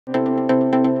Elon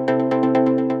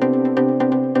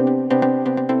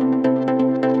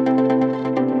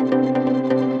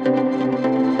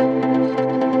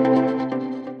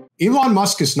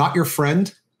Musk is not your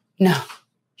friend. No.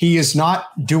 He is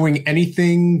not doing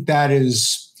anything that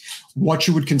is what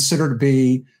you would consider to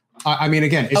be, I mean,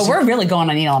 again. We're really going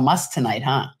on Elon Musk tonight,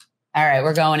 huh? All right,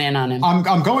 we're going in on him.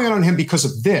 I'm going in on him because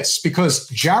of this, because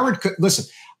listen,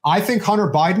 I think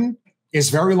Hunter Biden is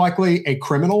very likely a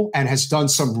criminal and has done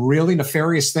some really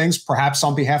nefarious things, perhaps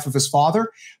on behalf of his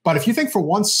father. But if you think for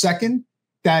 1 second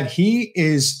that he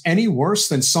is any worse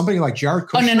than somebody like Jared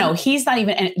Kushner. Oh, no. He's not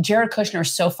even. Jared Kushner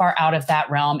is so far out of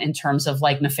that realm in terms of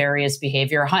like nefarious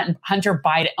behavior. Hunter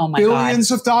Biden, oh my God.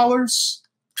 Billions of dollars.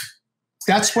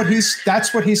 That's what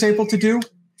he's able to do,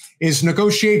 is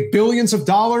negotiate billions of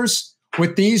dollars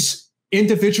with these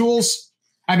individuals.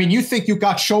 I mean, you think you've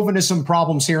got chauvinism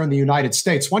problems here in the United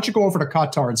States. Why don't you go over to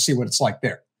Qatar and see what it's like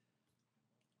there?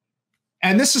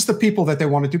 And this is the people that they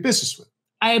want to do business with.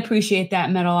 I appreciate that,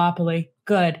 Metalopoly.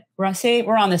 Good. We're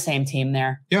on the same team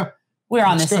there. Yeah. We're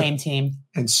on the same team.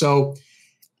 And so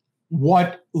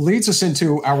what leads us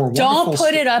into our wonderful... Don't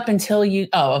put it up until you...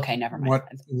 Oh, okay. Never mind.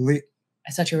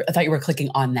 I thought you were clicking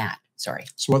on that. Sorry.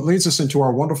 So what leads us into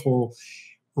our wonderful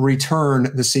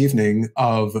return this evening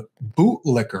of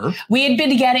Bootlicker.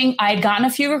 I'd gotten a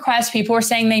few requests. People were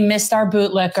saying they missed our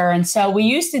Bootlicker. And so we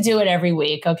used to do it every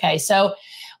week. Okay. So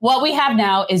what we have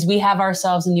now is we have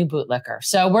ourselves a new Bootlicker.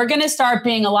 So we're going to start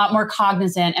being a lot more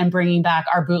cognizant and bringing back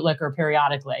our Bootlicker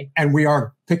periodically. And we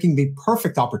are picking the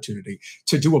perfect opportunity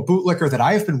to do a Bootlicker that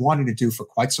I have been wanting to do for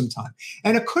quite some time.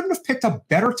 And it couldn't have picked a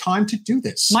better time to do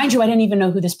this. Mind you, I didn't even know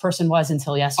who this person was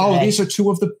until yesterday. Oh, these are two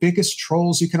of the biggest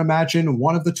trolls you can imagine.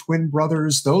 One of the twin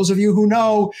brothers. Those of you who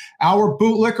know, our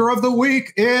Bootlicker of the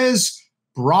week is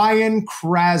Brian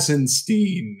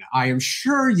Krassentein. I am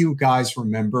sure you guys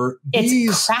remember. It's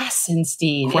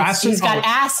Krassentein. He's got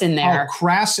ass in there. Oh,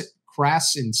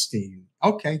 Krassentein.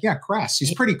 Okay, yeah, crass.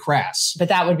 He's pretty crass. But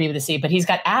that would be with a C, but he's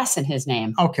got ass in his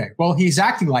name. Okay, well, he's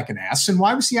acting like an ass. And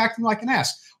why was he acting like an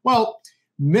ass? Well,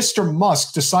 Mr.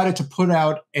 Musk decided to put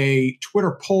out a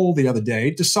Twitter poll the other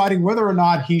day deciding whether or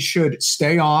not he should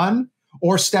stay on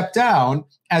or step down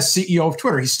as CEO of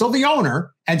Twitter. He's still the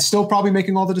owner and still probably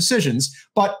making all the decisions,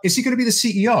 but is he going to be the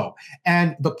CEO?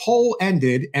 And the poll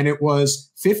ended and it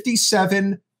was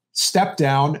 57 step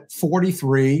down,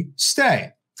 43 stay.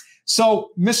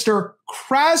 So Mr.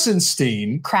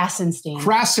 Krassentein.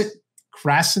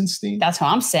 That's how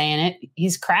I'm saying it.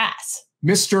 He's crass.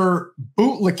 Mr.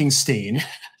 Bootlickingstein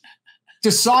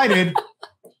decided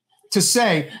to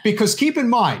say, because keep in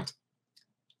mind,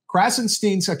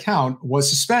 Krassenstein's account was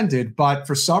suspended, but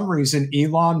for some reason,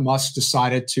 Elon Musk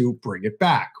decided to bring it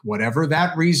back. Whatever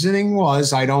that reasoning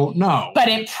was, I don't know. But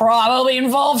it probably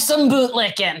involves some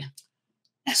bootlicking.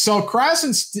 So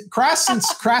Krassenstein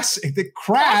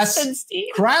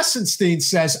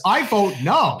says, I vote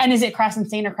no. And is it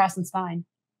Krassenstein or Krassenstein?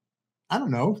 I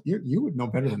don't know. You would know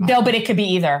better than I. No, but it could be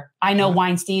either. I know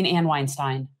Weinstein and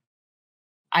Weinstein.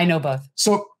 I know both.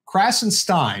 So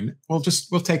Krassenstein, we'll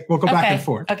go back and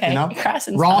forth. Okay. You know?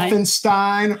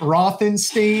 Krassenstein.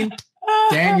 Rothenstein,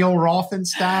 Daniel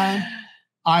Rothenstein.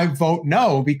 I vote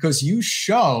no because you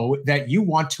show that you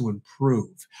want to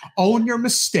improve. Own your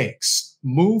mistakes.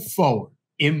 Move forward.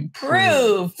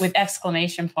 Improve. With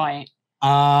exclamation point.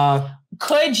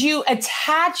 Could you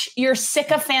attach your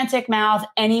sycophantic mouth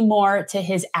anymore to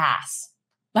his ass?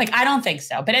 Like, I don't think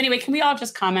so. But anyway, can we all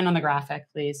just comment on the graphic,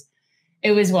 please?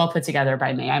 It was well put together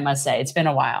by me, I must say. It's been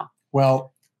a while.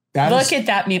 Well, look at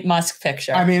that Musk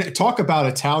picture. I mean, talk about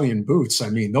Italian boots. I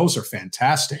mean, those are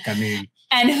fantastic. I mean.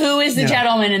 And who is the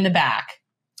gentleman in the back?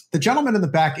 The gentleman in the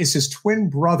back is his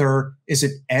twin brother. Is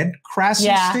it Ed Krassenstein?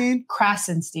 Yeah,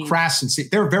 Krassentein.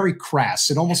 Krassenstein. They're very crass.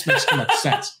 It almost makes too much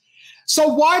sense. So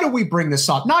why do we bring this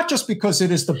up? Not just because it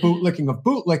is the bootlicking of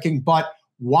bootlicking, but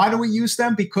why do we use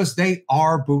them? Because they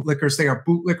are bootlickers. They are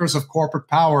bootlickers of corporate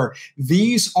power.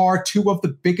 These are two of the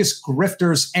biggest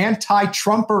grifters,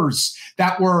 anti-Trumpers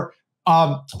that were,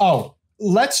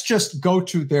 let's just go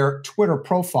to their Twitter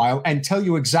profile and tell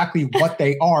you exactly what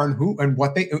they are and who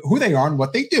they are and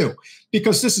what they do,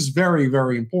 because this is very,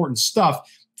 very important stuff.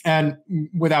 And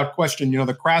without question,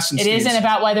 the Krassenstein. It isn't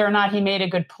about whether or not he made a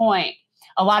good point.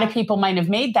 A lot of people might have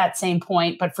made that same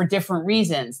point, but for different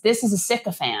reasons. This is a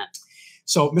sycophant.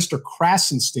 So Mr.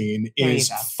 Krassenstein is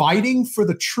fighting for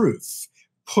the truth,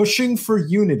 pushing for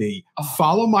unity,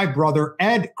 follow my brother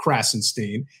Ed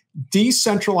Krassenstein,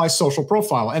 decentralized social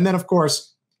profile. And then, of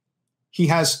course, he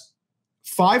has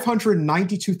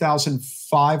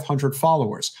 592,500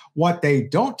 followers. What they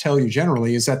don't tell you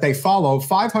generally is that they follow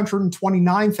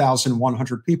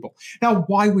 529,100 people. Now,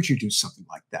 why would you do something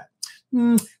like that?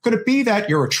 Could it be that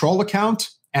you're a troll account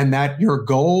and that your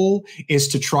goal is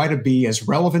to try to be as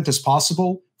relevant as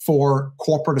possible for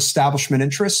corporate establishment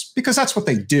interests? Because that's what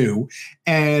they do.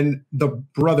 And the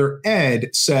brother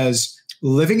Ed says,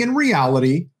 living in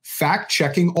reality,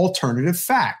 fact-checking alternative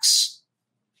facts.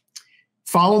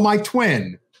 Follow my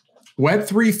twin,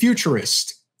 Web3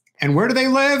 futurist. And where do they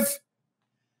live?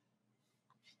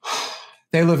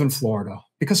 They live in Florida,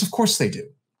 because of course they do.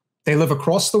 They live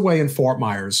across the way in Fort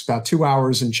Myers, about 2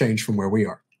 hours and change from where we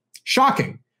are.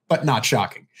 Shocking, but not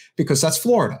shocking, because that's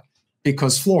Florida.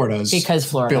 Because Florida's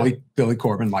Billy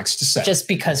Corbin likes to say. Just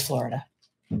because Florida.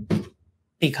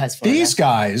 Because Florida. These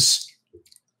guys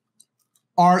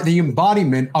are the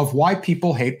embodiment of why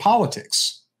people hate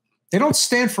politics. They don't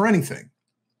stand for anything.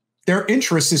 Their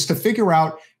interest is to figure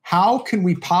out how can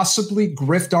we possibly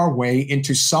grift our way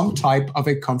into some type of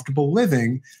a comfortable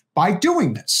living by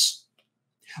doing this.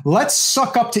 Let's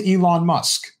suck up to Elon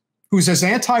Musk, who's as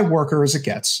anti-worker as it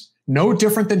gets, no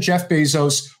different than Jeff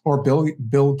Bezos or Bill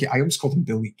I almost called him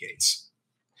Billy Gates.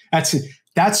 That's it.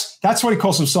 That's what he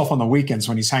calls himself on the weekends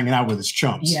when he's hanging out with his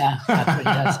chums. Yeah, that's what he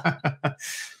does.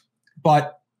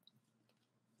 But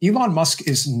Elon Musk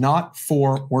is not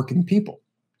for working people.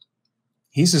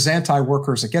 He's as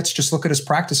anti-worker as it gets. Just look at his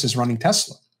practices running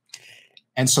Tesla.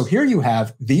 And so here you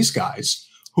have these guys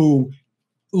who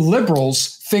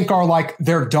liberals think are like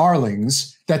their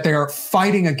darlings, that they're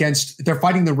fighting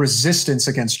the resistance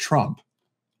against Trump.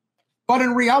 But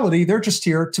in reality, they're just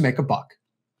here to make a buck.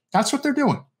 That's what they're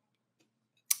doing.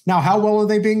 Now, how well are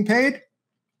they being paid?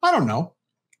 I don't know.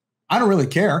 I don't really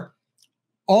care.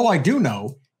 All I do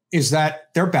know is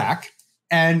that they're back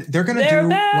and they're going to do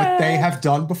what they have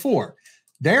done before.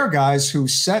 They're guys who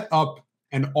set up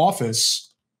an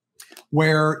office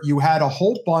where you had a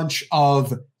whole bunch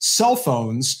of cell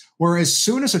phones where as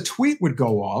soon as a tweet would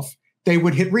go off, they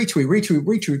would hit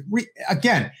retweet.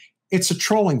 Again, it's a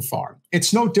trolling farm.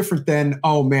 It's no different than,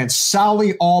 oh man,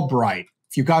 Sally Albright,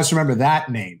 if you guys remember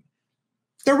that name.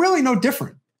 They're really no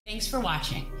different. Thanks for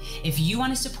watching. If you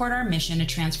want to support our mission to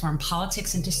transform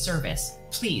politics into service,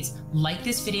 please like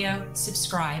this video,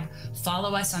 subscribe,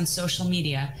 follow us on social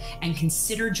media, and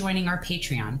consider joining our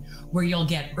Patreon, where you'll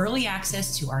get early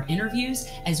access to our interviews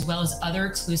as well as other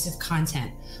exclusive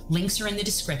content. Links are in the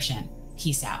description.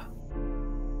 Peace out.